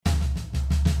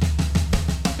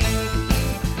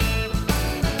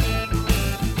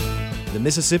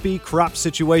Mississippi Crop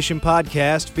Situation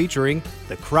Podcast featuring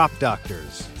the Crop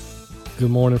Doctors.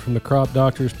 Good morning from the Crop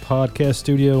Doctors podcast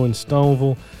studio in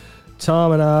Stoneville.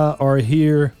 Tom and I are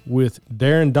here with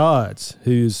Darren Dodds,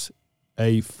 who's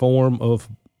a form of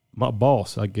my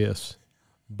boss, I guess.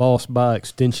 Boss by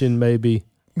extension, maybe.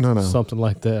 No. Something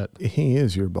like that. He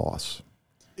is your boss.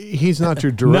 He's not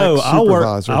your direct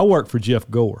supervisor. I work for Jeff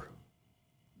Gore.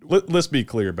 Let's be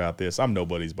clear about this. I'm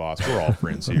nobody's boss. We're all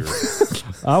friends here.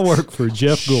 I work for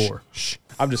Jeff Gore.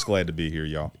 I'm just glad to be here,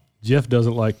 y'all. Jeff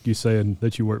doesn't like you saying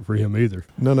that you work for him either.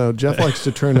 No. Jeff likes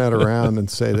to turn that around and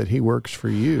say that he works for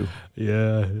you.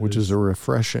 Yeah. Which is a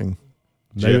refreshing.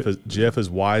 Jeff is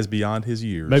wise beyond his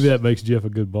years. Maybe that makes Jeff a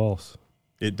good boss.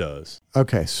 It does.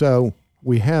 Okay, so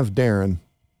we have Darren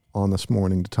on this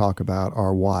morning to talk about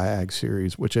our YAG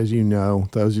series, which, as you know,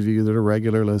 those of you that are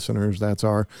regular listeners, that's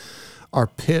our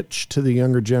pitch to the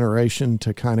younger generation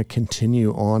to kind of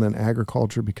continue on in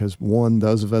agriculture because, one,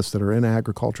 those of us that are in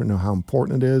agriculture know how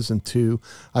important it is, and two,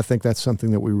 I think that's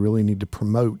something that we really need to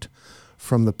promote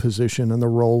from the position and the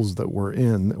roles that we're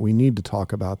in. We need to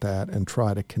talk about that and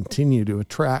try to continue to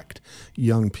attract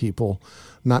young people,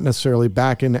 not necessarily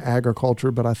back into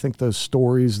agriculture, but I think those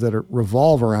stories that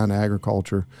revolve around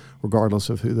agriculture,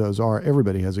 regardless of who those are,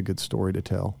 everybody has a good story to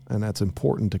tell, and that's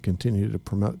important to continue to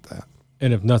promote that.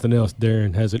 And if nothing else,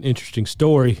 Darren has an interesting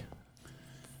story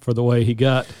for the way he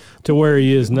got to where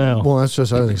he is now. Well, that's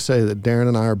just, I was going to say that Darren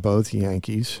and I are both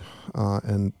Yankees,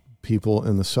 and people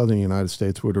in the southern United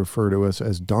States would refer to us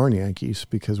as darn Yankees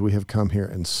because we have come here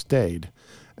and stayed,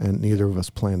 and neither of us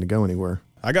plan to go anywhere.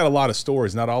 I got a lot of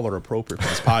stories. Not all are appropriate for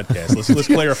this podcast. Let's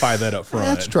clarify that up front.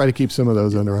 Let's try to keep some of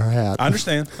those under our hat. I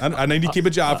understand. I need to keep a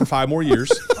job for 5 more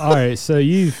years. All right, so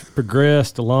you've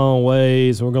progressed a long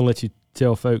ways, and we're going to let you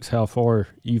tell folks how far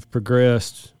you've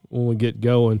progressed when we get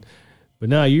going. But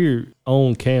now you're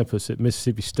on campus at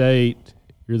Mississippi State.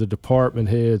 You're the department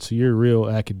head, so you're a real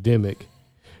academic.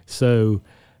 So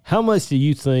how much do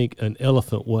you think an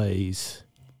elephant weighs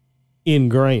in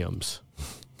grams?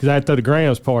 Because I throw the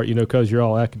grams part, because you're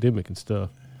all academic and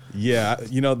stuff. Yeah,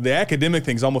 the academic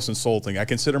thing's almost insulting. I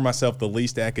consider myself the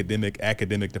least academic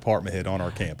department head on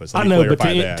our campus. I know, but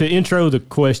to intro the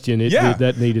question,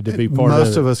 that needed to be part of it.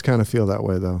 Most of us kind of feel that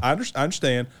way, though. I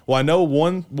understand. Well, I know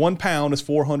one pound is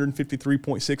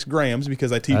 453.6 grams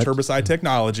because I teach herbicide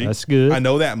technology. That's good. I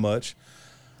know that much.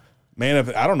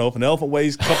 Man, I don't know if an elephant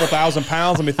weighs a couple thousand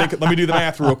pounds. Let me do the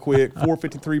math real quick.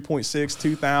 453.6,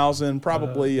 2,000,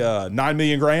 probably 9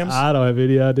 million grams. I don't have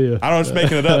any idea. I'm just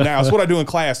making it up now. It's what I do in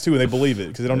class, too, and they believe it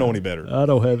because they don't know any better. I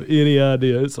don't have any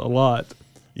idea. It's a lot.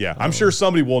 Yeah, I'm sure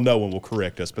somebody will know and will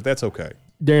correct us, but that's okay.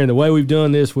 Darren, the way we've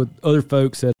done this with other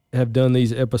folks that have done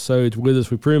these episodes with us,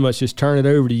 we pretty much just turn it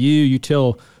over to you. You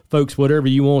tell folks whatever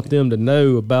you want them to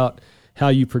know about how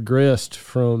you progressed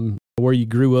from where you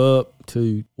grew up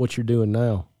to what you're doing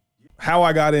now. How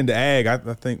I got into ag, I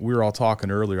think we were all talking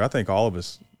earlier. I think all of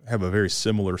us have a very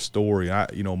similar story. I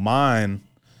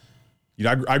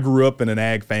grew up in an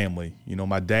ag family.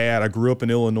 My dad, I grew up in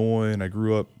Illinois, and I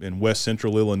grew up in west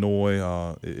central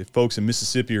Illinois. If folks in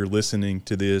Mississippi are listening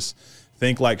to this,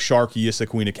 think like Sharkey,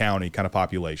 Issaquah County kind of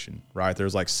population, right?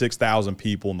 There's like 6,000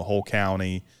 people in the whole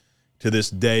county. To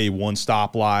this day, one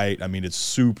stoplight. I mean, it's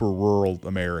super rural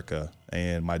America.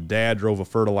 And my dad drove a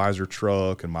fertilizer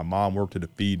truck, and my mom worked at a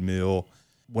feed mill.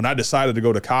 When I decided to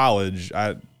go to college,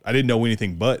 I didn't know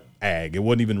anything but ag. It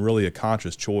wasn't even really a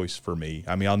conscious choice for me.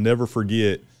 I mean, I'll never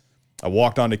forget, I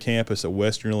walked onto campus at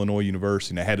Western Illinois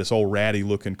University, and I had this old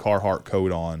ratty-looking Carhartt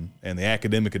coat on, and the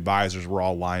academic advisors were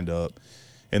all lined up.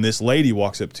 And this lady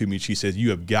walks up to me, and she says, "You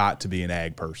have got to be an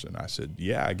ag person." I said,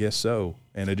 "Yeah, I guess so."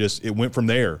 And it went from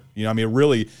there.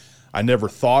 Really, I never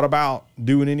thought about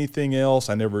doing anything else.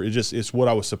 It's what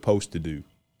I was supposed to do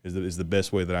is the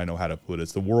best way that I know how to put it.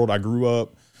 It's the world I grew up.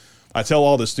 I tell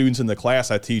all the students in the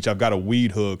class I teach, I've got a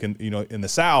weed hook. And, in the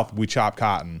South, we chop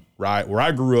cotton, right? Where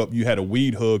I grew up, you had a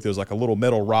weed hook. There was like a little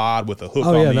metal rod with a hook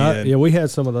on the end. Yeah, we had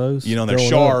some of those. They're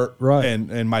sharp. Right.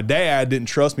 And my dad didn't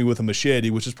trust me with a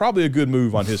machete, which is probably a good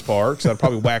move on his part because I'd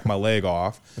probably whack my leg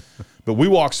off. But we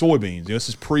walked soybeans. This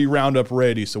is pre-Roundup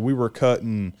Ready, so we were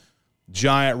cutting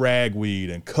giant ragweed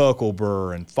and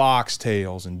cucklebur and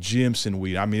foxtails and Jimson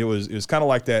weed. I mean, it was kind of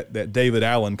like that David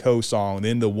Allen Coe song,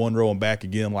 then the one row and back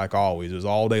again like always. It was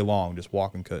all day long just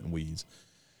walking, cutting weeds.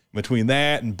 Between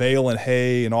that and baling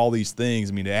hay and all these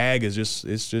things, I mean, the ag is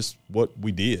just what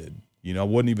we did. It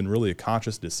wasn't even really a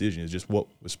conscious decision. It's just what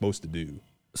was supposed to do.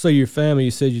 So your family,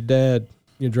 you said your dad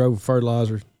drove a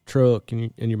fertilizer truck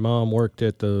and your mom worked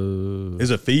at It's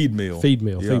a feed mill. Feed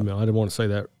mill. I didn't want to say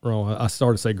that wrong. I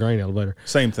started to say grain elevator.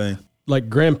 Same thing. like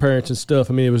grandparents and stuff,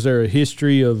 I mean, was there a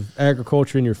history of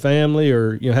agriculture in your family,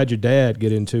 or, how'd your dad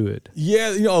get into it? Yeah,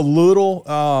 a little.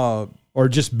 Or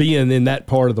just being in that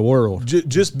part of the world?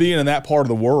 Just being in that part of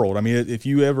the world. I mean, if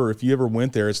you ever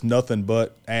went there, it's nothing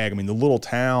but ag. I mean, the little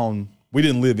town, we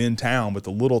didn't live in town, but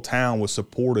the little town was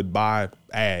supported by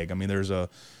ag. I mean, there's an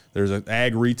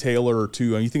ag retailer or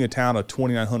two. I mean, you think a town of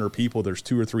 2,900 people, there's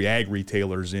 2 or 3 ag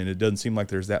retailers in. It doesn't seem like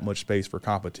there's that much space for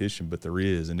competition, but there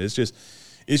is. And it's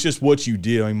just what you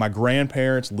did. I mean, my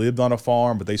grandparents lived on a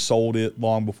farm, but they sold it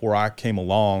long before I came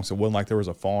along. So it wasn't like there was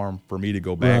a farm for me to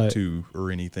go back to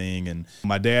or anything. And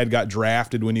my dad got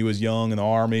drafted when he was young in the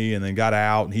Army and then got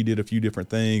out, and he did a few different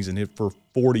things. And for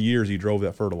 40 years, he drove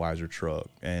that fertilizer truck.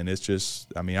 And it's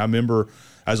just, I mean, I remember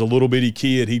as a little bitty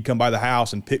kid, he'd come by the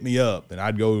house and pick me up. And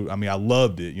I'd go, I mean, I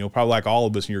loved it. Probably like all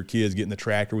of us when you're kids, getting the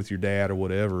tractor with your dad or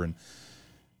whatever. And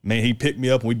man, he'd pick me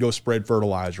up and we'd go spread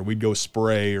fertilizer. We'd go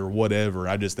spray or whatever.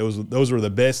 Those were the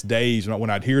best days when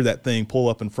I'd hear that thing pull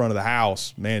up in front of the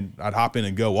house. Man, I'd hop in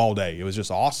and go all day. It was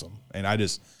just awesome. And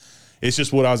it's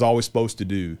just what I was always supposed to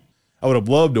do. I would have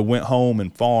loved to went home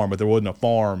and farm, but there wasn't a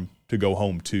farm to go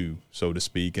home to, so to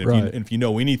speak. And if you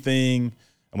know anything,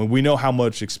 I mean, we know how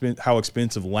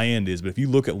expensive land is, but if you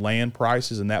look at land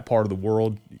prices in that part of the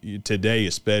world today,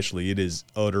 especially, it is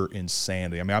utter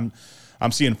insanity. I mean,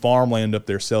 I'm seeing farmland up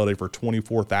there sell today for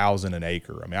 $24,000 an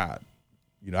acre. I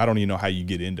mean, I don't even know how you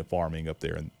get into farming up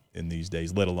there in these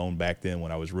days, let alone back then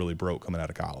when I was really broke coming out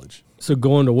of college. So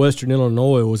going to Western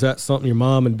Illinois, was that something your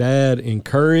mom and dad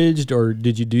encouraged, or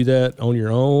did you do that on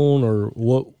your own, or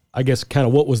what? I guess kind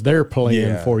of what was their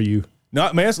plan for you?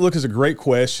 No, man, look, it's a great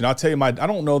question. I'll tell you, I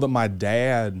don't know that my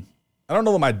dad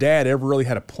ever really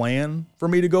had a plan for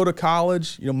me to go to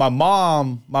college. My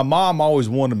mom always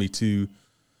wanted me to.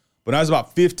 When I was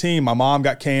about 15, my mom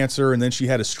got cancer, and then she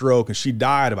had a stroke, and she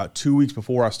died about 2 weeks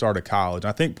before I started college. And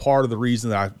I think part of the reason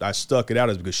that I stuck it out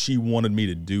is because she wanted me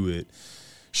to do it.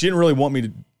 She didn't really want me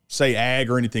to say ag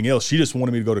or anything else. She just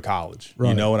wanted me to go to college,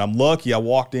 and I'm lucky I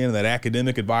walked in, and that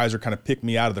academic advisor kind of picked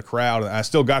me out of the crowd, and I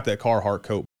still got that Carhartt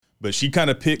coat. But she kind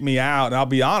of picked me out, and I'll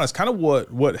be honest, kind of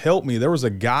what helped me, there was a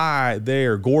guy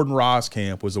there, Gordon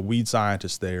Roskamp was a weed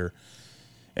scientist there.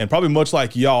 And probably much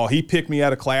like y'all, he picked me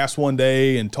out of class one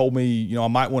day and told me, I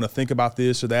might want to think about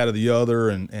this or that or the other.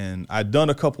 And I'd done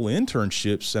a couple of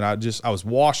internships, and I was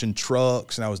washing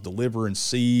trucks and I was delivering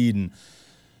seed. And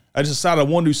I just decided I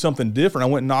wanted to do something different. I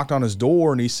went and knocked on his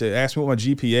door, and he asked me what my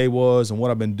GPA was and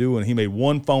what I've been doing. He made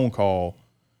one phone call,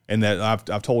 and that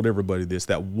I've told everybody this,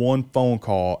 that one phone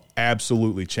call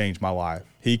absolutely changed my life.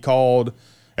 He called,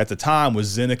 at the time,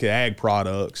 was Zeneca Ag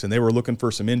Products, and they were looking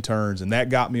for some interns, and that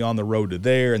got me on the road to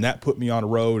there, and that put me on a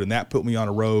road, and that put me on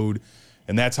a road,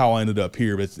 and that's how I ended up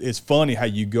here. But it's funny how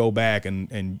you go back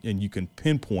and you can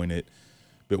pinpoint it,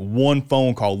 but one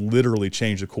phone call literally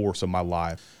changed the course of my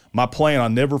life. My plan, I'll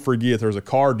never forget, there was a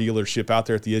car dealership out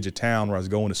there at the edge of town where I was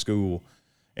going to school,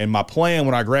 and my plan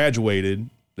when I graduated,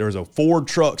 there was a Ford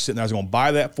truck sitting there. I was going to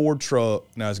buy that Ford truck,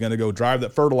 and I was going to go drive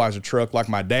that fertilizer truck like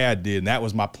my dad did, and that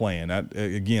was my plan.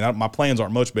 My plans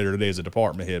aren't much better today as a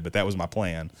department head, but that was my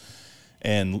plan.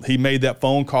 And he made that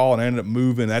phone call, and I ended up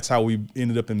moving. That's how we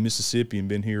ended up in Mississippi and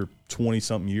been here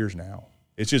 20-something years now.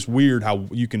 It's just weird how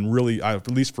you can really,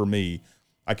 at least for me,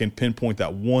 I can pinpoint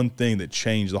that one thing that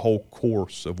changed the whole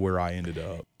course of where I ended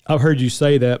up. I've heard you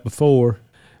say that before.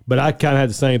 But I kind of had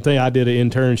the same thing. I did an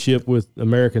internship with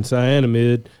American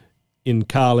Cyanamid in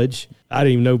college.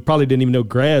 Probably didn't even know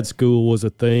grad school was a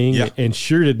thing, and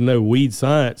sure didn't know weed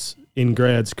science in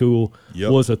grad school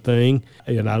was a thing.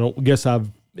 And I don't guess I've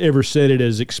ever said it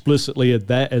as explicitly as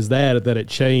that it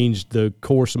changed the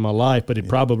course of my life. But it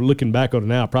probably, looking back on it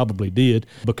now, probably did,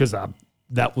 because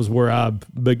that was where I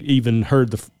even heard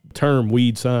the term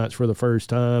weed science for the first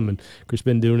time, and Chris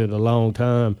been doing it a long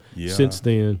time since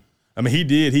then. I mean, he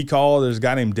did. He called. There's a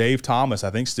guy named Dave Thomas, I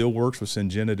think still works with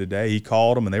Syngenta today. He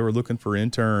called them, and they were looking for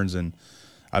interns. And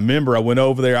I remember I went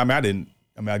over there. Again,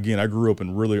 I grew up I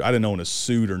didn't own a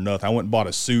suit or nothing. I went and bought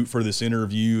a suit for this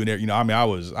interview. And, I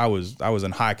was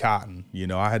in high cotton.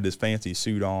 I had this fancy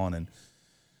suit on. And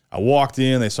I walked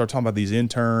in. They started talking about these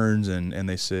interns. And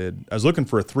they said, I was looking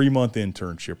for a 3-month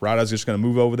internship, right? I was just going to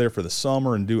move over there for the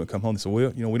summer and do it and come home. They said,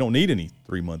 well, we don't need any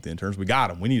 3-month interns. We got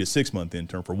them. We need a 6-month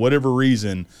intern. For whatever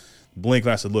reason, blinked,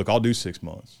 and I said, look, I'll do 6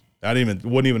 months. It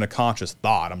wasn't even a conscious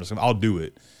thought. I'll do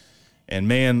it. And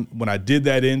man, when I did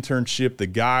that internship, the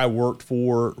guy worked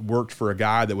for a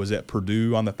guy that was at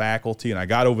Purdue on the faculty. And I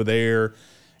got over there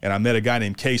and I met a guy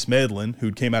named Case Medlin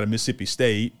who came out of Mississippi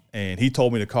State. And he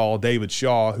told me to call David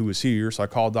Shaw, who was here. So I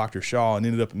called Dr. Shaw and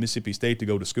ended up at Mississippi State to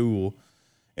go to school.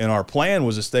 And our plan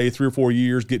was to stay 3 or 4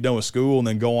 years, get done with school, and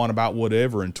then go on about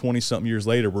whatever. And 20-something years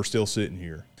later, we're still sitting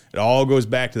here. It all goes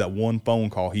back to that one phone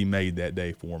call he made that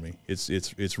day for me.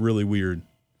 It's really weird.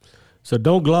 So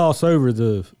don't gloss over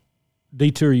the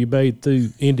detour you made through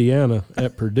Indiana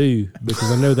at Purdue,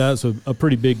 because I know that's a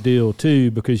pretty big deal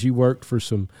too, because you worked for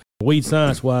some weed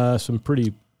science-wise, some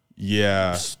pretty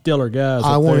stellar guys.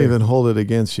 I won't even hold it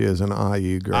against you as an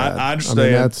IU grad. I understand.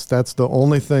 I mean, that's the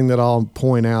only thing that I'll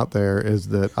point out there is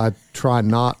that I try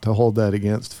not to hold that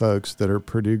against folks that are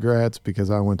Purdue grads,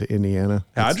 because I went to Indiana.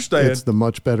 I understand. It's the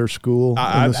much better school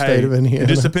in the state of Indiana. It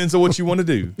just depends on what you want to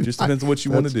do. It just depends on what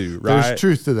you want to do, right? There's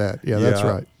truth to that. Yeah, that's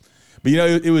right. But,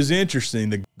 it was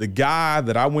interesting. The guy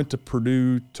that I went to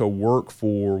Purdue to work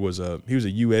for he was a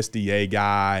USDA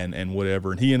guy and whatever,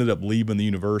 and he ended up leaving the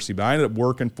university. But I ended up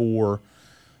working for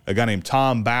a guy named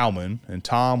Tom Bauman, and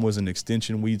Tom was an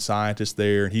extension weed scientist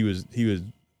there. And he was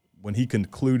when he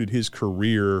concluded his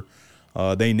career,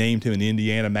 they named him an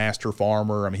Indiana Master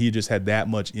Farmer. I mean, he just had that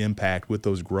much impact with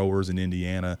those growers in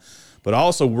Indiana. But I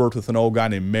also worked with an old guy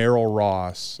named Merrill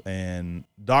Ross, and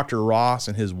Dr. Ross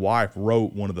and his wife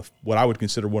wrote what I would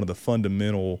consider one of the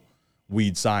fundamental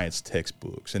weed science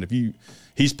textbooks. And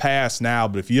he's passed now,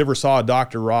 but if you ever saw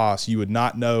Dr. Ross, you would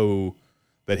not know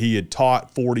that he had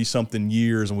taught 40-something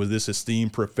years and was this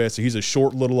esteemed professor. He's a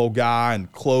short little old guy,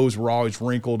 and clothes were always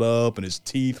wrinkled up, and his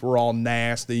teeth were all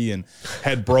nasty and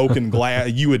had broken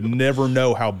glass. You would never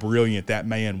know how brilliant that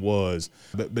man was.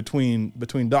 But between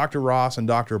Dr. Ross and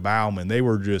Dr. Bauman, they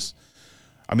were just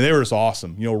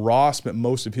awesome. Ross spent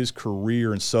most of his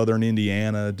career in southern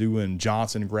Indiana doing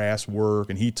Johnson grass work,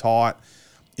 and he taught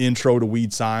intro to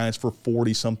weed science for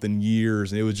 40-something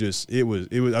years. And I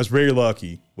was very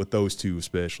lucky with those two,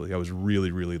 especially. I was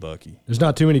really, really lucky. There's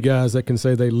not too many guys that can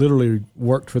say they literally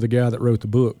worked for the guy that wrote the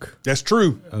book. That's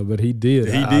true. But he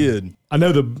did. He did. I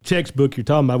know the textbook you're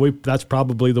talking about. That's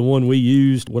probably the one we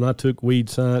used when I took weed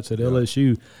science at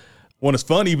LSU. Well, it's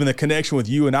fun, even the connection with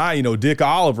you and I, Dick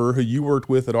Oliver, who you worked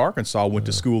with at Arkansas, went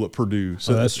to school at Purdue.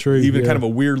 So that's true. Even kind of a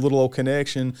weird little old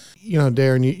connection.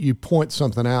 Darren, you point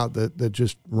something out that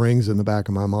just rings in the back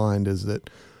of my mind, is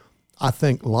that I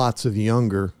think lots of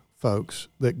younger folks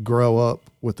that grow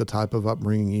up with the type of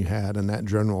upbringing you had in that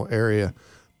general area,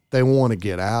 they want to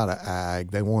get out of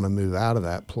ag. They want to move out of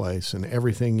that place, and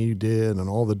everything you did and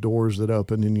all the doors that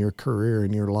opened in your career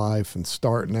and your life and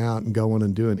starting out and going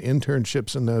and doing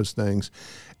internships and those things,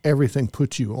 everything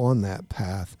puts you on that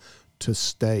path to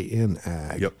stay in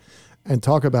ag. Yep. And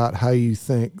talk about how you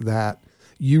think that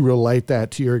you relate that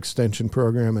to your extension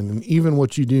program, and even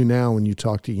what you do now when you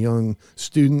talk to young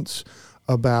students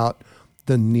about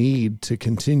the need to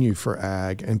continue for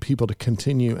ag and people to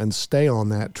continue and stay on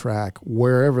that track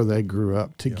wherever they grew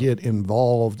up to get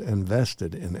involved and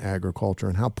vested in agriculture,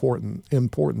 and how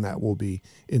important that will be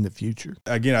in the future.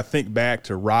 Again, I think back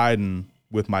to riding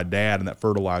with my dad in that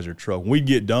fertilizer truck. When we'd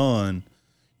get done,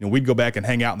 we'd go back and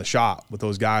hang out in the shop with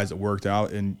those guys that worked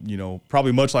out. And,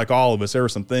 probably much like all of us, there were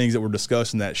some things that were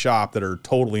discussed in that shop that are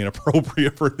totally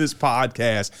inappropriate for this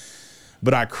podcast.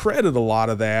 But I credit a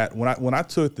lot of that when I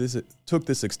took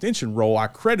this extension role. I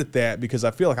credit that because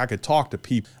I feel like I could talk to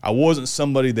people. I wasn't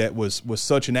somebody that was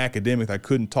such an academic that I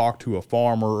couldn't talk to a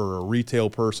farmer or a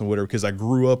retail person, whatever, because I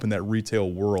grew up in that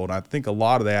retail world. And I think a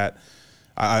lot of that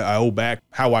I owe back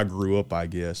how I grew up, I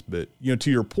guess. But to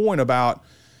your point about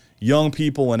young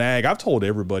people in ag, I've told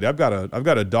everybody. I've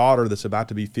got a daughter that's about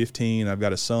to be 15. I've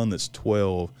got a son that's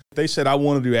 12. If they said I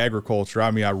want to do agriculture, I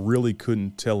really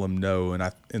couldn't tell them no.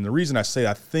 And the reason I say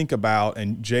I think about,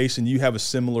 and Jason, you have a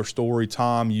similar story.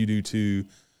 Tom, you do too.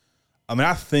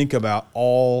 I think about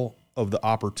all of the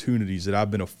opportunities that I've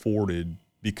been afforded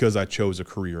because I chose a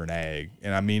career in ag.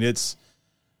 And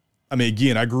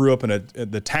again, I grew up in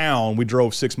the town. We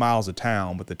drove 6 miles of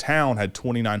town, but the town had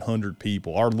 2,900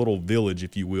 people. Our little village,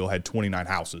 if you will, had 29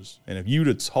 houses. And if you'd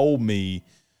have told me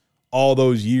all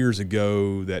those years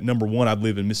ago that, number one, I'd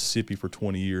lived in Mississippi for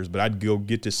 20 years, but I'd go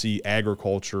get to see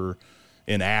agriculture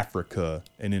in Africa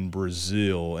and in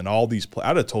Brazil and all these places,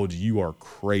 I'd have told you are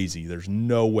crazy. There's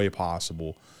no way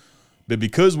possible. But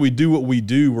because we do what we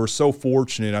do, we're so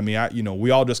fortunate.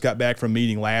 We all just got back from a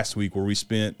meeting last week where we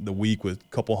spent the week with a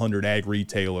couple hundred ag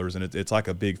retailers, and it's like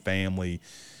a big family.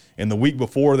 And the week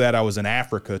before that, I was in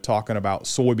Africa talking about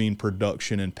soybean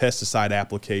production and pesticide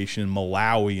application in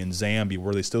Malawi and Zambia,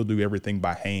 where they still do everything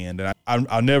by hand. And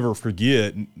I'll never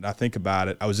forget, and I think about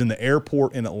it, I was in the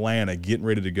airport in Atlanta getting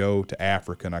ready to go to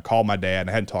Africa, and I called my dad, and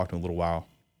I hadn't talked to him in a little while.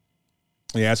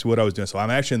 He asked me what I was doing. So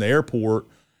I'm actually in the airport,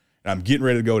 and I'm getting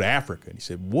ready to go to Africa. And he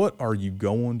said, "What are you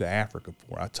going to Africa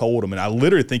for?" I told him, and I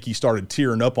literally think he started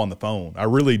tearing up on the phone. I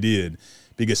really did,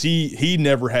 because he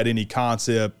never had any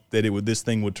concept that this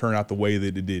thing would turn out the way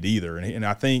that it did either. And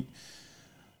I think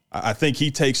he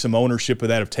takes some ownership of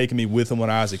that, of taking me with him when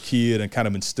I was a kid and kind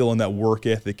of instilling that work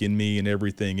ethic in me and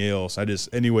everything else.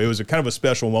 Anyway, it was a kind of a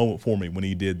special moment for me when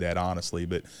he did that, honestly.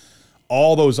 But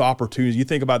all those opportunities, you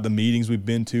think about the meetings we've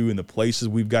been to and the places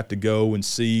we've got to go and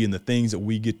see and the things that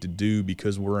we get to do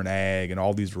because we're an ag and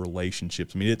all these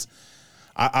relationships. I mean,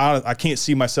 I can't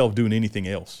see myself doing anything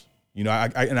else. You know,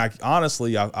 I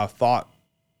honestly thought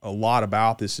a lot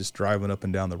about this just driving up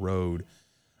and down the road.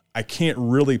 I can't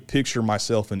really picture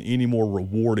myself in any more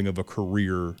rewarding of a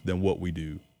career than what we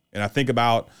do. And I think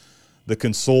about the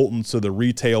consultants or the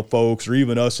retail folks or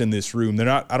even us in this room.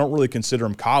 I don't really consider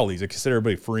them colleagues. I consider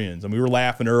everybody friends. I mean, we were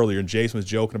laughing earlier and Jason was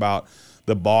joking about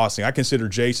the bossing. I consider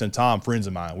Jason and Tom friends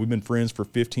of mine. We've been friends for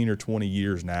 15 or 20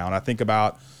 years now. And I think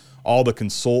about all the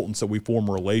consultants that we form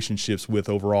relationships with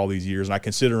over all these years. And I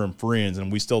consider them friends,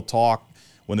 and we still talk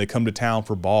when they come to town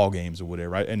for ball games or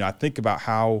whatever. Right? And I think about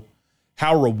how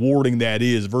rewarding that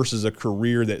is versus a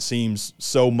career that seems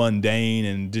so mundane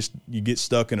and just you get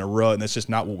stuck in a rut, and that's just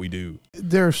not what we do.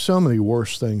 There are so many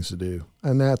worse things to do.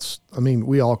 And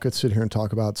we all could sit here and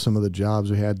talk about some of the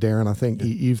jobs we had. Darren, I think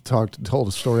you've told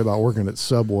a story about working at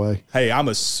Subway. Hey, I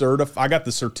got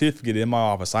the certificate in my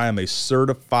office. I am a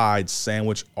certified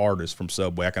sandwich artist from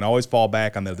Subway. I can always fall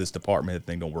back on this department if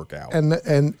things don't work out.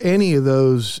 And any of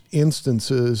those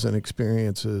instances and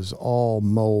experiences all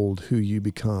mold who you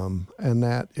become. And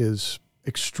that is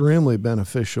extremely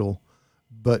beneficial.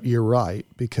 But you're right,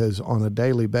 because on a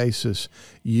daily basis,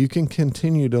 you can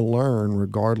continue to learn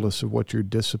regardless of what your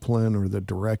discipline or the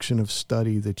direction of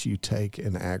study that you take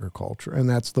in agriculture. And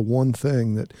that's the one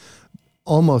thing that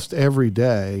almost every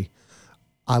day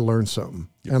I learn something.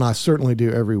 Yep. And I certainly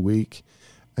do every week.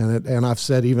 And I've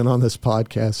said even on this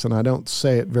podcast, and I don't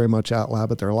say it very much out loud,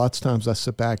 but there are lots of times I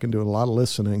sit back and do a lot of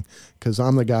listening because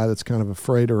I'm the guy that's kind of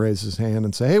afraid to raise his hand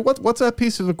and say, hey, what's that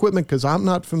piece of equipment? Because I'm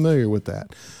not familiar with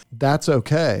that. That's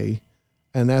okay,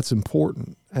 and that's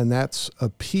important. And that's a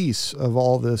piece of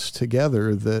all this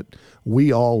together, that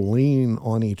we all lean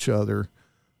on each other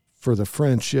for the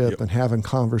friendship. Yep. And having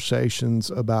conversations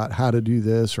about how to do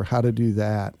this or how to do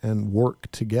that and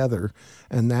work together.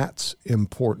 And that's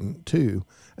important too.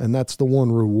 And that's the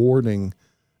one rewarding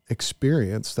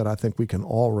experience that I think we can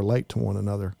all relate to one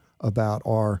another about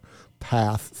our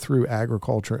path through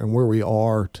agriculture and where we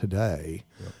are today.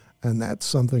 Yep. And that's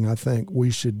something I think we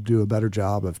should do a better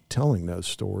job of telling those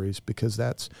stories, because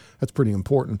that's pretty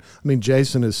important. I mean,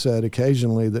 Jason has said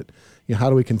occasionally that, you know, how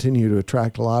do we continue to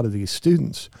attract a lot of these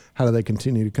students? How do they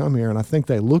continue to come here? And I think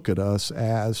they look at us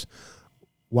as,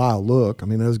 wow, look, I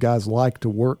mean, those guys like to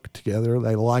work together.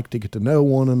 They like to get to know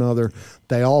one another.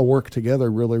 They all work together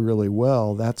really, really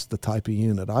well. That's the type of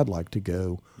unit I'd like to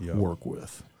go work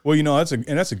with. Well, you know,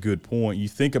 that's a good point. You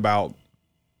think about,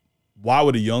 why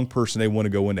would a young person, they want to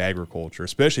go into agriculture,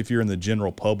 especially if you're in the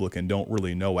general public and don't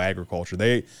really know agriculture?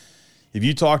 If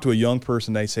you talk to a young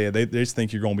person, they say they just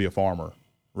think you're going to be a farmer,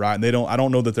 right? And I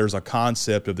don't know that there's a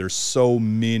concept of, there's so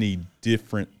many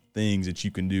different things that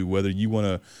you can do. Whether you want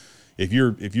to, if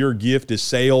your gift is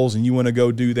sales and you want to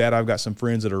go do that, I've got some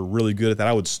friends that are really good at that.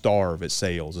 I would starve at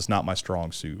sales. It's not my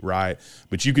strong suit, right?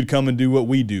 But you could come and do what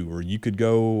we do, or you could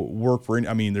go work for.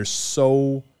 I mean, there's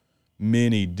so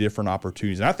many different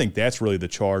opportunities. And I think that's really the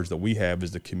charge that we have, is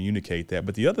to communicate that.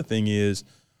 But the other thing is,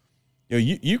 you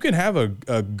know, you can have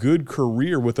a good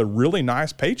career with a really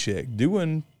nice paycheck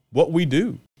doing what we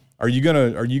do. Are you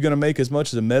gonna make as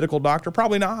much as a medical doctor?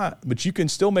 Probably not, but you can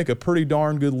still make a pretty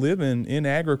darn good living in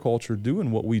agriculture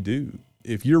doing what we do.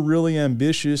 If you're really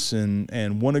ambitious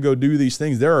and want to go do these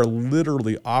things, there are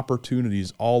literally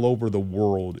opportunities all over the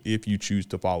world if you choose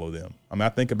to follow them. I mean, I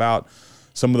think about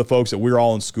some of the folks that we're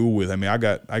all in school with. I mean, I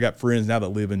got friends now that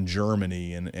live in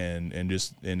Germany and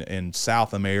just in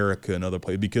South America and other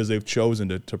places, because they've chosen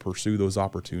to pursue those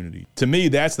opportunities. To me,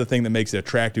 that's the thing that makes it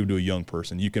attractive to a young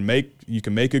person. You can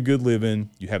make a good living.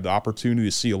 You have the opportunity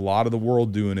to see a lot of the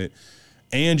world doing it,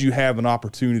 and you have an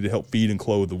opportunity to help feed and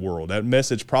clothe the world. That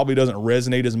message probably doesn't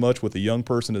resonate as much with a young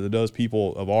person as it does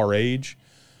people of our age.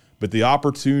 But the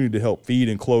opportunity to help feed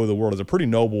and clothe the world is a pretty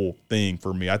noble thing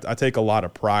for me. I take a lot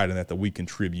of pride in that we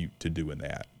contribute to doing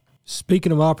that.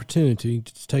 Speaking of opportunity,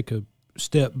 just take a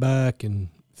step back and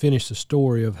finish the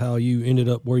story of how you ended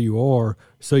up where you are.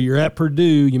 So you're at Purdue.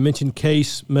 You mentioned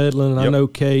Case Medlin, and I know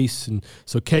Case. And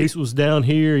so Case was down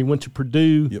here. He went to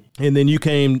Purdue. Yep. And then you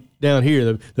came down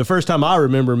here. The first time I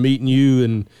remember meeting you,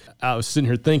 and I was sitting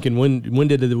here thinking, when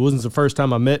did it wasn't the first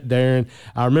time I met Darren.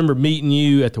 I remember meeting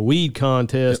you at the weed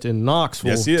contest in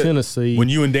Knoxville, Tennessee. When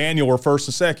you and Daniel were first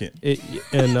and second.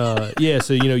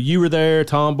 So, you were there.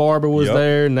 Tom Barber was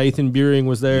there. Nathan Buring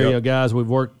was there. Guys, we've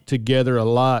worked together a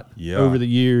lot over the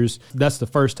years. That's the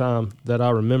first time that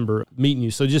I remember meeting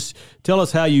you. So just tell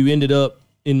us how you ended up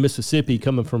in Mississippi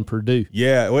coming from Purdue.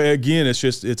 Yeah, well, again,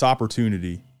 it's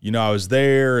opportunity. I was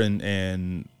there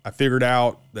and I figured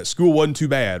out that school wasn't too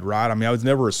bad, right? I mean, I was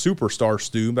never a superstar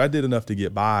student, but I did enough to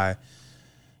get by.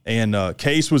 And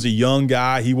Case was a young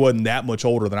guy. He wasn't that much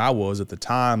older than I was at the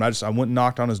time. I went and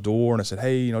knocked on his door and I said,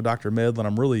 hey, Dr.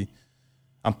 Medlin,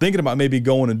 I'm thinking about maybe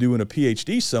going and doing a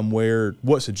PhD somewhere.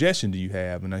 What suggestion do you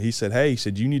have? And he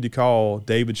said, you need to call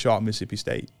David Shaw at Mississippi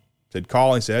State. I said,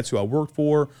 call. He said, that's who I worked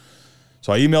for.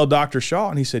 So I emailed Dr. Shaw,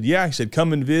 and he said, yeah. He said,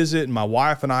 come and visit. And my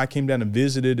wife and I came down and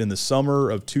visited in the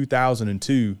summer of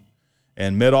 2002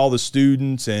 and met all the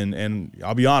students. And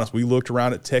I'll be honest, we looked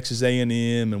around at Texas A&M,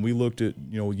 and we looked at,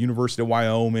 University of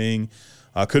Wyoming.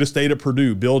 Could have stayed at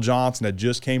Purdue. Bill Johnson had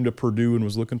just came to Purdue and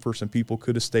was looking for some people,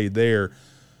 could have stayed there.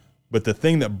 But the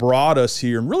thing that brought us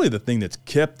here, and really the thing that's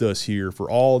kept us here for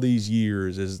all these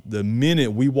years, is the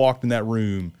minute we walked in that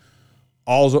room,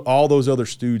 all those other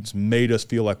students made us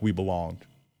feel like we belonged.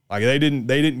 Like they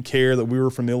didn't care that we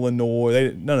were from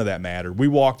Illinois. None of that mattered. We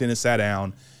walked in and sat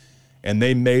down, and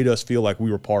they made us feel like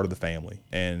we were part of the family.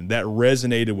 And that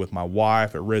resonated with my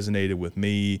wife. It resonated with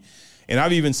me. And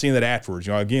I've even seen that afterwards.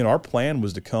 Again, our plan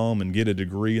was to come and get a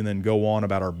degree and then go on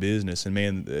about our business. And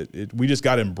man, we just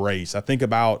got embraced. I think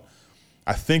about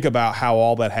how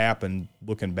all that happened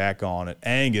looking back on it.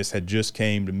 Angus had just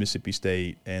came to Mississippi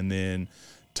State, and then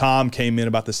Tom came in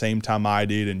about the same time I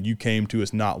did, and you came to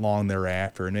us not long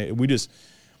thereafter. And we just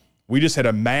had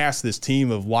amassed this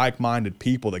team of like-minded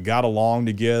people that got along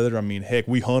together. I mean, heck,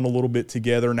 we hunt a little bit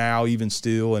together now, even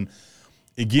still. And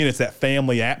again, it's that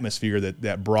family atmosphere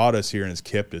that brought us here and has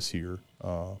kept us here.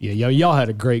 Y'all had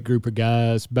a great group of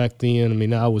guys back then. I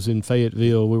mean, I was in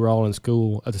Fayetteville. We were all in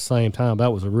school at the same time.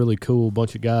 That was a really cool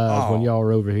bunch of guys when y'all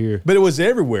were over here. But it was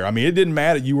everywhere. I mean, it didn't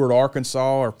matter. You were at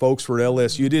Arkansas or folks were at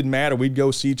LSU. It didn't matter. We'd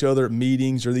go see each other at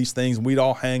meetings or these things, and we'd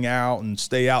all hang out and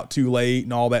stay out too late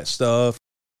and all that stuff.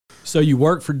 So you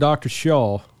worked for Dr.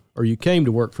 Shaw, or you came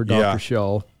to work for Dr.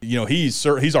 Shaw.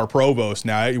 He's our provost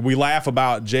now. We laugh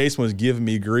about Jason was giving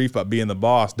me grief about being the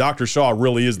boss. Dr. Shaw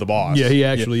really is the boss. Yeah, he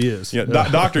actually is.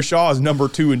 Dr. Shaw is number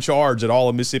 2 in charge at all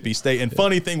of Mississippi State. And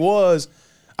funny thing was,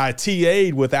 I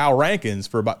TA'd with Al Rankins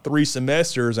for about 3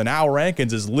 semesters, and Al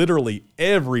Rankins is literally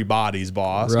everybody's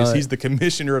boss because he's the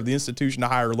commissioner of the Institution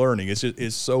of Higher Learning.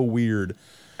 It's so weird.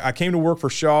 I came to work for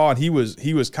Shaw, and he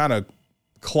was kind of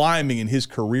climbing in his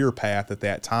career path at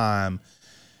that time.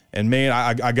 And, man,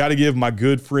 I got to give my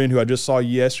good friend who I just saw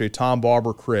yesterday, Tom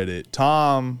Barber, credit.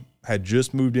 Tom had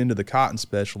just moved into the cotton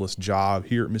specialist job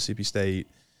here at Mississippi State.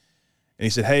 And he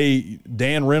said, hey,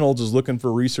 Dan Reynolds is looking for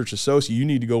a research associate. You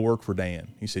need to go work for Dan.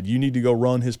 He said, you need to go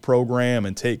run his program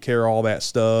and take care of all that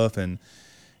stuff. And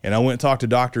I went and talked to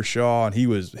Dr. Shaw, and he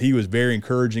was very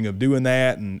encouraging of doing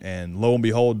that. And lo and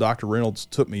behold, Dr. Reynolds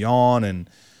took me on, and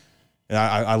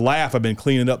I laugh. I've been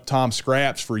cleaning up Tom's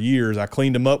scraps for years. I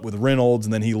cleaned him up with Reynolds,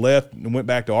 and then he left and went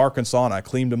back to Arkansas, and I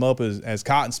cleaned him up as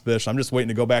cotton specialist. I'm just waiting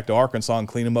to go back to Arkansas and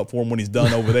clean him up for him when he's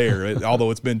done over there,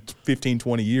 although it's been 15,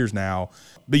 20 years now.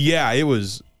 But, yeah,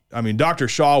 Dr.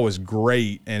 Shaw was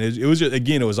great, and it was just,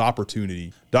 again, it was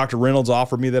opportunity. Dr. Reynolds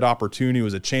offered me that opportunity. It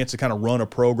was a chance to kind of run a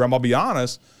program. I'll be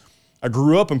honest, I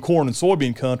grew up in corn and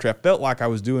soybean country. I felt like I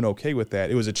was doing okay with that.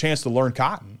 It was a chance to learn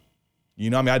cotton.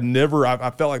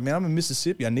 I felt like, man, I'm in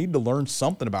Mississippi. I need to learn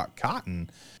something about cotton.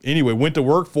 Anyway, went to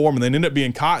work for him and then ended up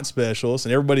being cotton specialist.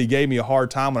 And everybody gave me a hard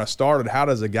time when I started. How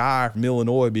does a guy from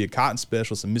Illinois be a cotton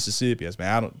specialist in Mississippi? I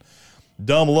said,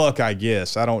 dumb luck, I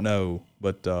guess. I don't know.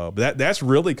 But that's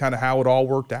really kind of how it all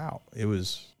worked out. It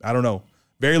was, I don't know,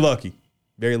 very lucky,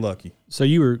 very lucky. So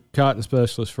you were cotton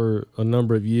specialist for a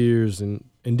number of years and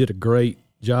did a great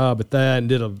job at that, and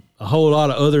did a whole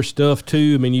lot of other stuff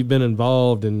too. I mean, you've been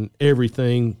involved in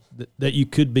everything that you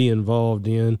could be involved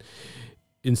in.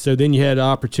 And so then you had the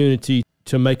opportunity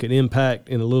to make an impact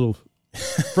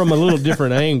from a little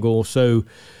different angle. So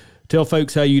tell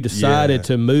folks how you decided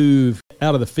to move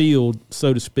out of the field,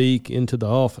 so to speak, into the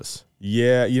office.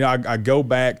 Yeah. I go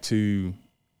back to,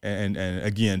 and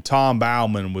again, Tom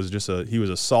Bauman was he was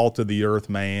a salt of the earth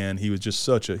man. He was just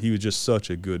such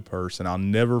a good person. I'll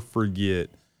never forget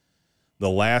the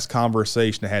last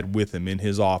conversation I had with him in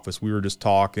his office. We were just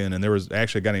talking, and there was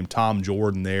actually a guy named Tom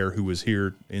Jordan there who was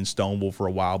here in Stoneville for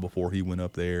a while before he went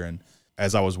up there. And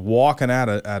as I was walking out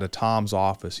of Tom's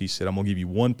office, he said, I'm going to give you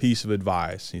one piece of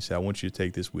advice. He said, I want you to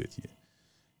take this with you.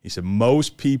 He said,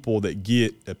 most people that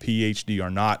get a PhD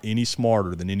are not any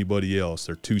smarter than anybody else.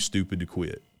 They're too stupid to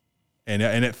quit. And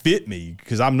it fit me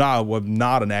because I'm not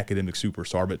an academic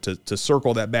superstar. But to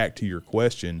circle that back to your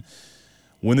question,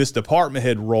 when this department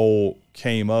head role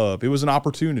came up, it was an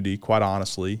opportunity, quite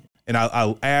honestly. And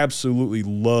I absolutely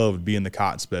loved being the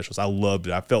cotton specialist. I loved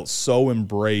it. I felt so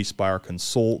embraced by our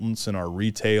consultants and our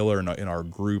retailer and in our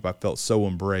group. I felt so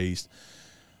embraced.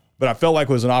 But I felt like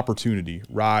it was an opportunity,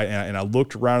 right? And I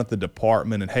looked around at the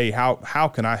department and, hey,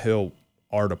 how can I help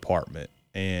our department?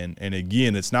 And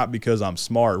again, it's not because I'm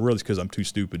smart. Really, it's because I'm too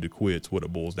stupid to quit. It's what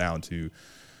it boils down to.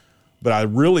 But I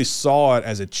really saw it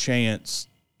as a chance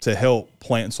to help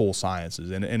plant and soil sciences.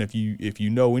 And if you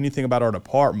know anything about our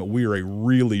department, we are a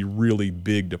really, really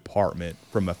big department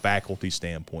from a faculty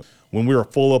standpoint. When we were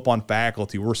full up on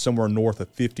faculty, we're somewhere north of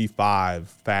 55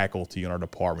 faculty in our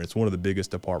department. It's one of the biggest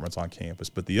departments on campus.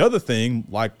 But the other thing,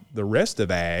 like the rest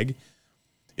of ag,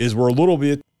 is we're a little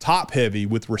bit top heavy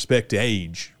with respect to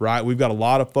age, right? We've got a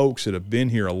lot of folks that have been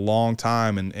here a long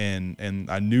time, and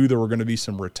I knew there were going to be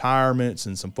some retirements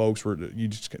and some folks were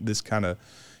this kind of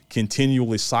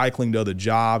continually cycling to other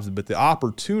jobs. But the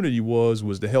opportunity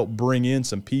was to help bring in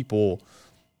some people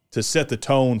to set the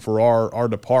tone for our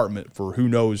department for who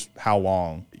knows how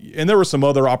long. And there were some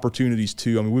other opportunities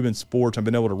too. I mean, we've been sports. I've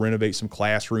been able to renovate some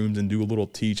classrooms and do a little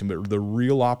teaching, but the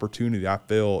real opportunity I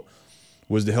felt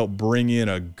was to help bring in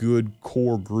a good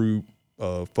core group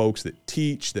of folks that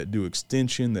teach, that do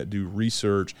extension, that do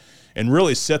research, and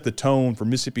really set the tone for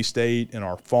Mississippi State and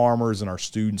our farmers and our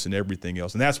students and everything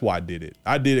else. And that's why I did it.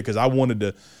 I did it because I wanted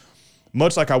to,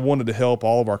 much like I wanted to help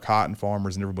all of our cotton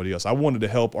farmers and everybody else, I wanted to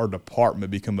help our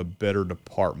department become a better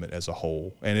department as a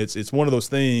whole. And it's one of those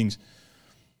things,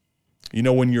 you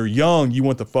know, when you're young, you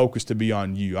want the focus to be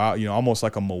on you. Almost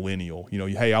like a millennial. You know,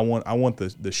 hey, I want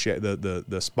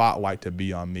the spotlight to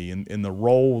be on me. And in the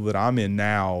role that I'm in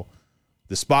now,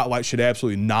 the spotlight should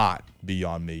absolutely not be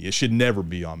on me. It should never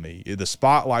be on me. The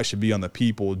spotlight should be on the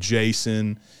people,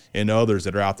 Jason and others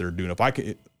that are out there doing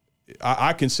it.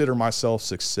 I consider myself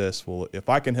successful if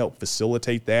I can help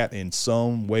facilitate that in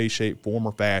some way, shape, form,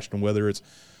 or fashion, whether it's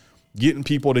getting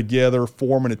people together,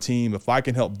 forming a team. If I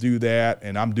can help do that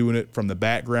and I'm doing it from the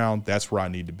background, that's where I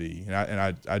need to be.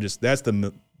 And I just that's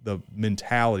the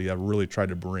mentality I really tried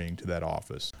to bring to that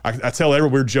office. I tell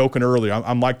everyone, we were joking earlier,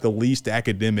 I'm like the least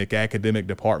academic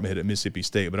department head at Mississippi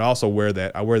State, but I also wear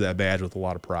that badge with a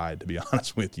lot of pride, to be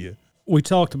honest with you. We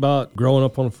talked about growing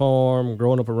up on a farm,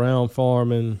 growing up around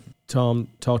farming. Tom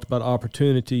talked about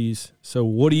opportunities. So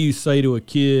what do you say to a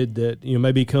kid that, you know,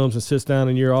 maybe comes and sits down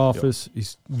in your office, yep,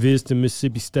 he's visiting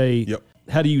Mississippi State? Yep.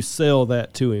 How do you sell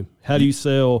that to him? How do you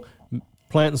sell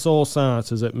plant and soil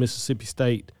sciences at Mississippi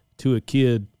State to a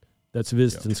kid that's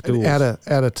visiting schools?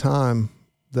 At a time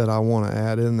that I want to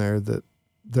add in there that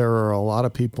there are a lot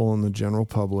of people in the general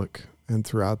public and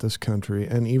throughout this country,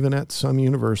 and even at some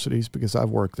universities, because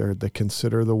I've worked there, that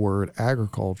consider the word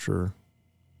agriculture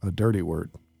a dirty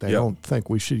word. They don't think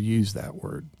we should use that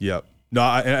word. Yep. No,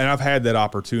 and I've had that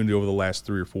opportunity over the last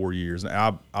 3 or 4 years.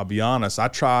 And I'll be honest, I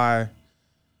try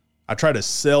to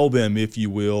sell them, if you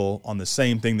will, on the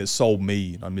same thing that sold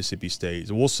me on Mississippi State.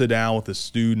 So we'll sit down with a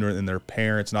student and their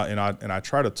parents, and I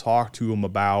try to talk to them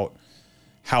about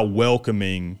how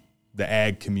welcoming the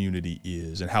ag community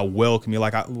is and how welcoming.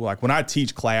 Like when I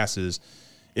teach classes,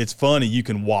 it's funny. You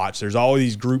can watch. There's all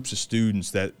these groups of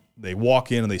students that they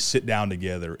walk in and they sit down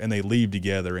together and they leave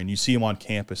together, and you see them on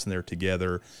campus and they're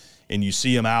together, and you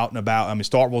see them out and about. I mean,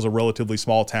 Starkville's a relatively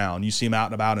small town. You see them out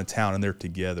and about in town and they're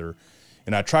together.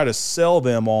 And I try to sell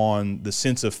them on the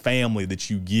sense of family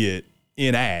that you get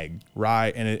in ag,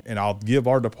 right? And I'll give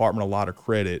our department a lot of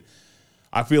credit.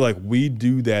 I feel like we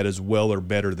do that as well or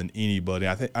better than anybody.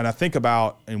 I think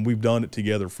about, and we've done it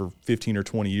together for 15 or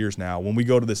 20 years now, when we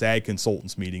go to this ag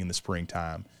consultants meeting in the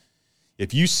springtime,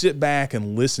 if you sit back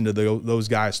and listen to those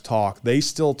guys talk, they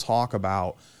still talk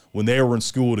about when they were in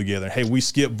school together. Hey, we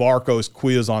skipped Varco's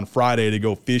quiz on Friday to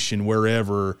go fishing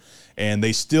wherever, and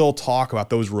they still talk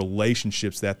about those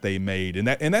relationships that they made, and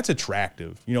that's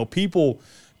attractive. You know, people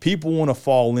want to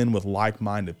fall in with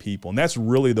like-minded people, and that's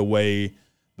really the way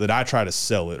that I try to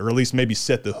sell it, or at least maybe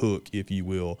set the hook, if you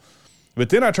will. But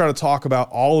then I try to talk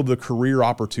about all of the career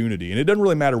opportunity, and it doesn't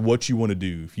really matter what you want to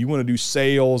do. If you want to do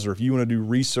sales, or if you want to do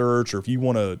research, or if you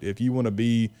want to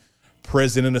be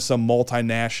president of some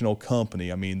multinational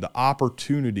company, I mean, the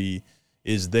opportunity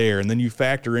is there. And then you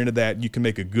factor into that, you can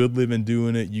make a good living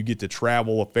doing it. You get to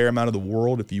travel a fair amount of the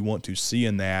world if you want to,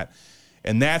 seeing that.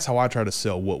 And that's how I try to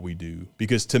sell what we do.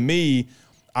 Because to me,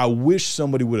 I wish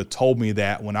somebody would have told me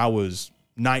that when I was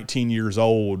 19 years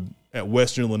old at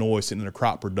Western Illinois sitting in a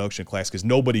crop production class, because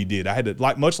nobody did. I had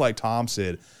to, much like Tom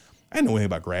said, I didn't know anything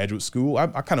about graduate school. I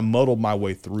kind of muddled my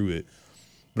way through it.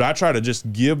 But I try to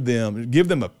just give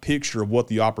them a picture of what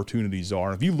the opportunities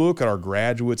are. And if you look at our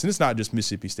graduates, and it's not just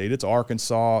Mississippi State, it's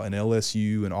Arkansas and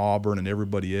LSU and Auburn and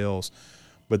everybody else,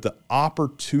 but the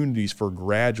opportunities for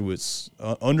graduates,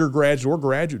 undergraduate or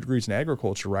graduate degrees in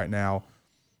agriculture right now,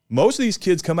 most of these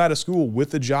kids come out of school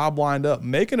with a job lined up,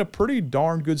 making a pretty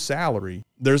darn good salary.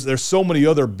 There's so many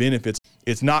other benefits.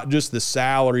 It's not just the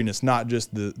salary and it's not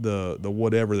just the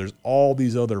whatever. There's all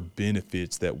these other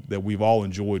benefits that we've all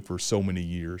enjoyed for so many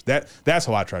years. That's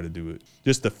how I try to do it.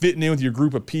 Just the fitting in with your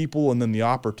group of people and then the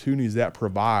opportunities that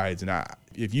provides. And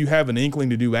if you have an inkling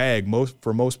to do ag,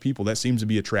 for most people, that seems to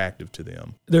be attractive to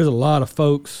them. There's a lot of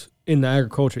folks in the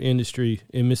agriculture industry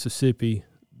in Mississippi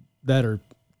that are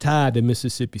tied to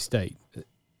Mississippi State.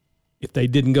 If they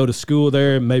didn't go to school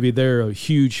there, maybe they're a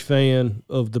huge fan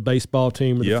of the baseball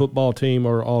team or the football team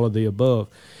or all of the above.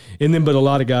 And then, but a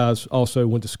lot of guys also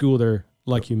went to school there,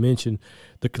 like you mentioned.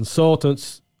 The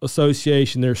Consultants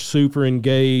Association, they're super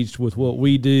engaged with what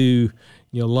we do.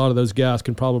 You know, a lot of those guys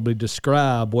can probably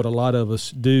describe what a lot of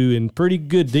us do in pretty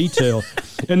good detail.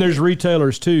 And there's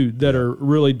retailers, too, that are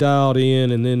really dialed in,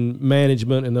 and then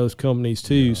management and those companies,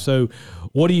 too. Yeah. So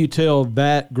what do you tell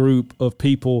that group of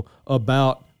people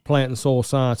about plant and soil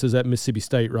sciences at Mississippi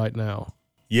State right now?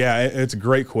 Yeah, it's a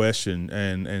great question,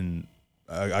 and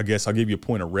I guess I'll give you a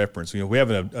point of reference. You know, we have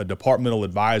a departmental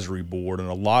advisory board, and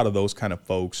a lot of those kind of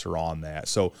folks are on that.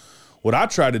 So what I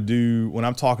try to do when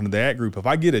I'm talking to that group, if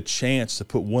I get a chance to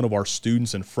put one of our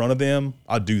students in front of them,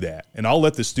 I'll do that, and I'll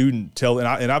let the student tell.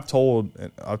 And I've told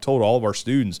all of our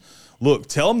students, look,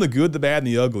 tell them the good, the bad, and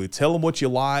the ugly. Tell them what you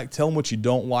like. Tell them what you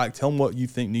don't like. Tell them what you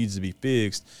think needs to be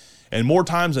fixed. And more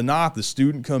times than not, the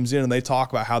student comes in and they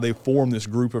talk about how they formed this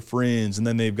group of friends, and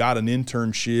then they've got an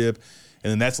internship,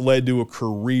 and then that's led to a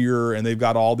career, and they've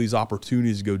got all these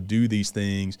opportunities to go do these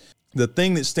things. The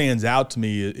thing that stands out to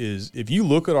me is if you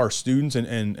look at our students,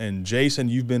 and Jason,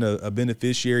 you've been a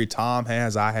beneficiary, Tom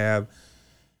has, I have,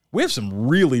 we have some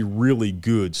really, really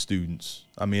good students.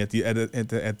 I mean, at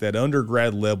that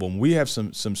undergrad level, and we have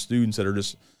some students that are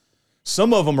just,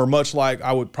 some of them are much like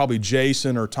I would probably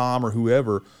Jason or Tom or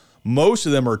whoever. Most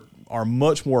of them are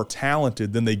much more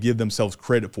talented than they give themselves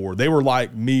credit for. They were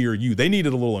like me or you. They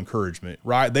needed a little encouragement,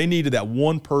 right? They needed that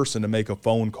one person to make a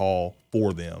phone call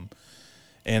for them.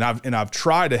 And I've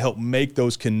tried to help make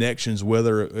those connections,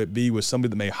 whether it be with somebody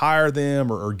that may hire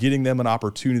them or getting them an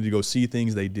opportunity to go see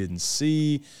things they didn't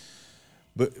see.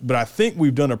 But I think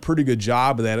we've done a pretty good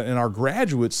job of that, and our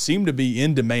graduates seem to be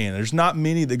in demand. There's not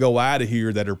many that go out of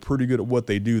here that are pretty good at what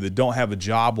they do that don't have a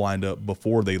job lined up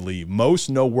before they leave. Most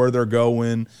know where they're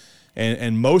going,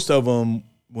 and most of them,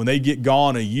 when they get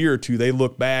gone a year or two, they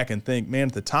look back and think, man,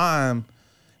 at the time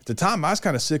I was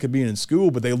kind of sick of being in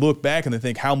school, but they look back and they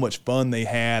think how much fun they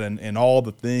had and all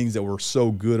the things that were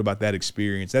so good about that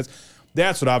experience.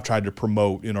 That's what I've tried to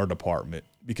promote in our department.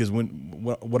 Because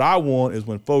what I want is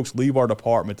when folks leave our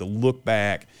department to look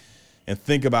back and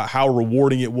think about how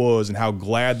rewarding it was and how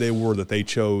glad they were that they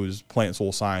chose plant and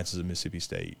soil sciences at Mississippi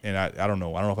State. And I don't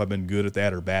know if I've been good at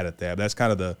that or bad at that. But that's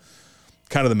kind of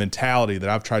the mentality that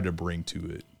I've tried to bring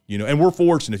to it. You know, and we're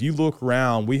fortunate. If you look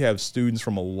around, we have students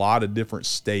from a lot of different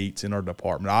states in our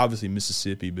department. Obviously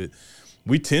Mississippi, but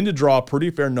we tend to draw a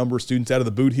pretty fair number of students out of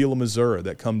the Boot Heel of Missouri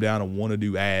that come down and want to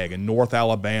do ag, and North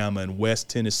Alabama and West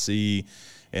Tennessee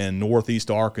and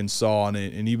Northeast Arkansas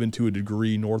and even to a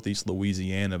degree Northeast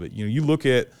Louisiana. But, you know, you look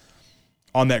at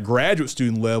on that graduate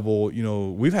student level, you know,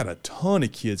 we've had a ton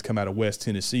of kids come out of West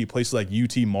Tennessee, places like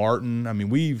UT Martin. I mean,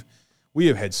 we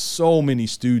have had so many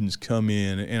students come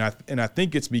in, and I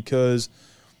think it's because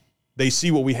they see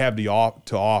what we have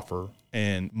to offer.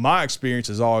 And my experience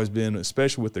has always been,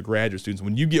 especially with the graduate students,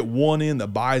 when you get one in that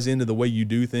buys into the way you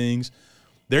do things,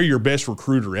 they're your best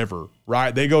recruiter ever,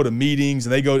 right? They go to meetings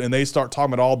and they start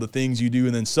talking about all the things you do,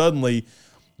 and then suddenly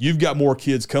you've got more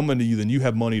kids coming to you than you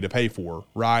have money to pay for,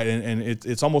 right? And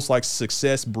it's almost like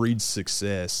success breeds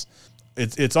success.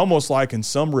 It's almost like in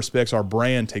some respects our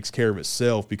brand takes care of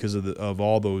itself because of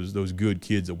all those good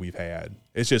kids that we've had.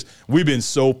 It's just we've been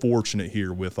so fortunate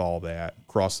here with all that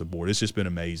across the board. It's just been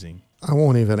amazing. I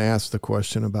won't even ask the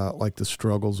question about like the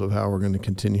struggles of how we're going to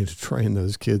continue to train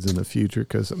those kids in the future,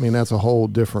 because I mean that's a whole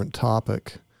different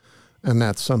topic, and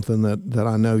that's something that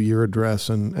I know you're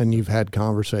addressing, and you've had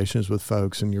conversations with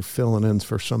folks, and you're filling in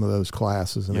for some of those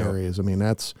classes and areas. I mean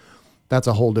that's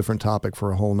a whole different topic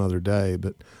for a whole nother day,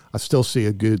 but I still see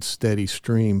a good steady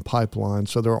stream pipeline.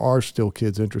 So there are still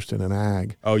kids interested in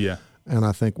ag. Oh yeah. And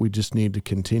I think we just need to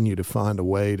continue to find a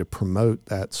way to promote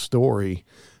that story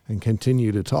and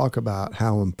continue to talk about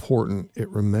how important it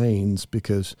remains,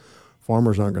 because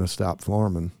farmers aren't going to stop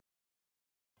farming.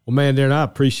 Well, man, Darren, I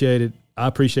appreciate it. I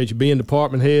appreciate you being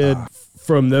department head.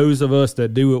 From those of us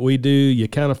that do what we do, you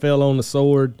kind of fell on the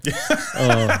sword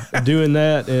doing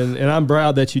that. And I'm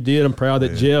proud that you did. I'm proud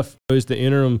that Jeff is the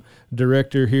interim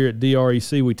director here at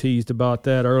DREC. We teased about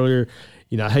that earlier.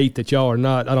 You know, I hate that y'all are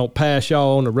not, I don't pass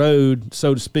y'all on the road,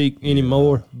 so to speak,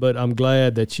 anymore, but I'm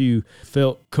glad that you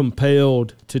felt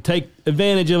compelled to take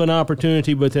advantage of an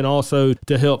opportunity, but then also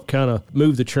to help kind of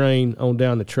move the train on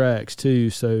down the tracks too.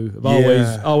 So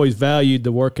I've always valued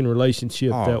the working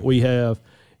relationship that we have.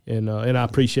 And I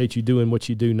appreciate you doing what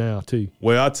you do now too.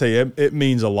 Well, I'll tell you, it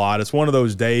means a lot. It's one of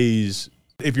those days,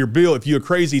 if you're a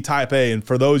crazy type A, and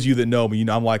for those of you that know me, you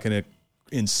know, I'm like an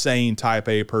insane type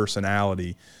A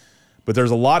personality. But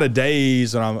there's a lot of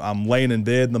days that I'm laying in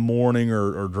bed in the morning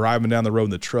or driving down the road in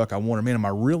the truck. I wonder, man, am I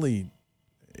really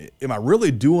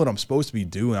doing what I'm supposed to be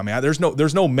doing? I mean,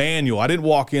 there's no manual. I didn't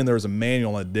walk in, there was a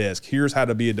manual on the desk. Here's how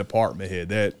to be a department head.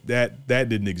 That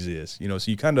didn't exist. You know, so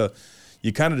you kind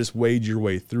of just wade your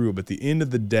way through it. But at the end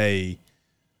of the day,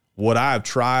 what I've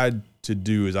tried to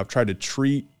do is I've tried to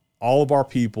treat all of our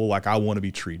people like I want to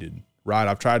be treated, right?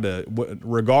 I've tried to,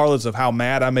 regardless of how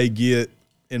mad I may get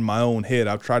in my own head,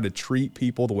 I've tried to treat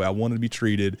people the way I wanted to be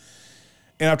treated.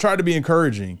 And I've tried to be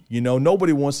encouraging. You know,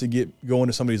 nobody wants to go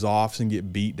into somebody's office and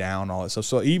get beat down and all that stuff.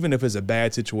 So even if it's a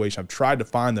bad situation, I've tried to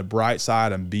find the bright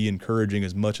side and be encouraging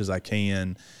as much as I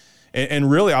can.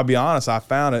 And really, I'll be honest, I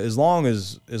found it as long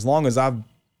as I've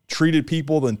treated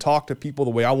people and talked to people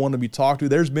the way I want to be talked to,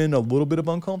 there's been a little bit of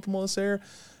uncomfortableness there.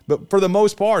 But for the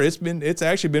most part, it's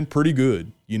actually been pretty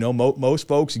good. You know, most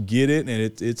folks get it,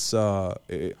 and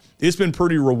it's been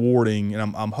pretty rewarding.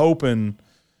 And I'm hoping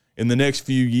in the next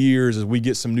few years, as we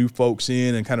get some new folks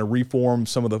in and kind of reform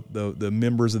some of the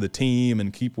members of the team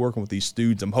and keep working with these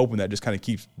students, I'm hoping that just kind of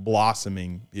keeps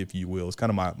blossoming, if you will. It's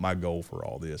kind of my goal for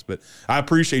all this. But I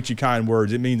appreciate your kind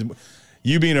words. It means,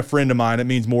 you being a friend of mine, it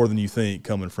means more than you think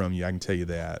coming from you. I can tell you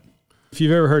that. If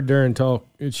you've ever heard Darren talk,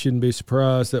 it shouldn't be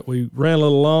surprised that we ran a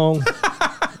little long.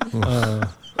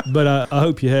 But I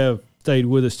hope you have stayed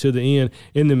with us to the end.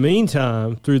 In the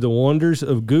meantime, through the wonders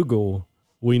of Google,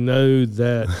 we know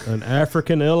that an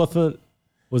African elephant,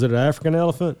 was it an African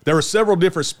elephant? There were several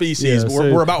different species.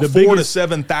 So we're about 4,000 to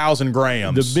 7,000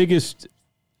 grams. The biggest,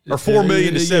 or 4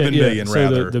 million to 7 million, so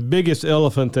rather. The biggest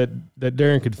elephant that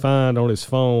Darren could find on his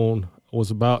phone was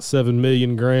about 7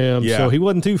 million grams. Yeah. So he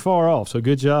wasn't too far off. So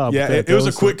good job. Yeah, it was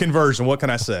a quick conversion. What can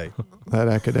I say? That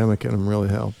academic in him really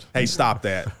helped. Hey, stop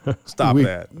that. Stop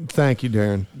that. Thank you,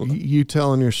 Darren. You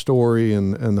telling your story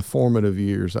and the formative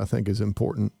years, I think, is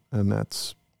important. And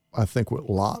that's, I think, what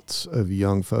lots of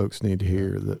young folks need to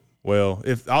hear. That. Well,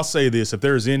 if I'll say this, if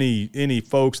there's any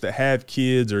folks that have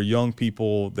kids or young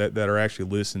people that are actually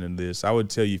listening to this, I would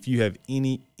tell you, if you have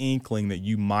any inkling that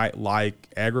you might like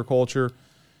agriculture,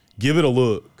 give it a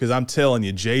look, because I'm telling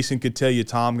you, Jason could tell you,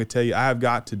 Tom could tell you, I have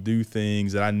got to do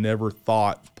things that I never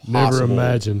thought possible. Never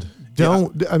imagined.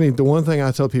 I mean, the one thing I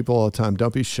tell people all the time,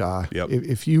 don't be shy. Yep.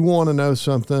 If you want to know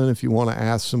something, if you want to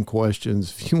ask some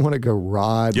questions, if you want to go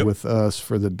ride with us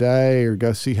for the day or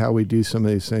go see how we do some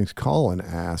of these things, call and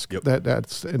ask. Yep.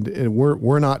 And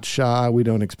we're not shy. We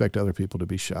don't expect other people to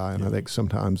be shy. And I think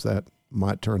sometimes that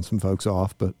might turn some folks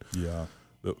off, but yeah.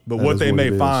 But what they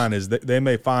may find is that they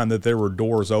may find that there were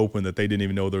doors open that they didn't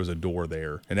even know there was a door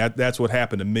there. And that's what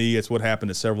happened to me. It's what happened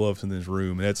to several of us in this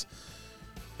room. And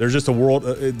there's just a world,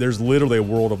 there's literally a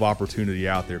world of opportunity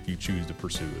out there if you choose to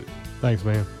pursue it. Thanks,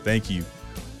 man. Thank you.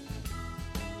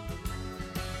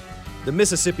 The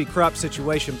Mississippi Crop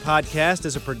Situation Podcast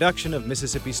is a production of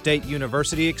Mississippi State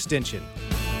University Extension.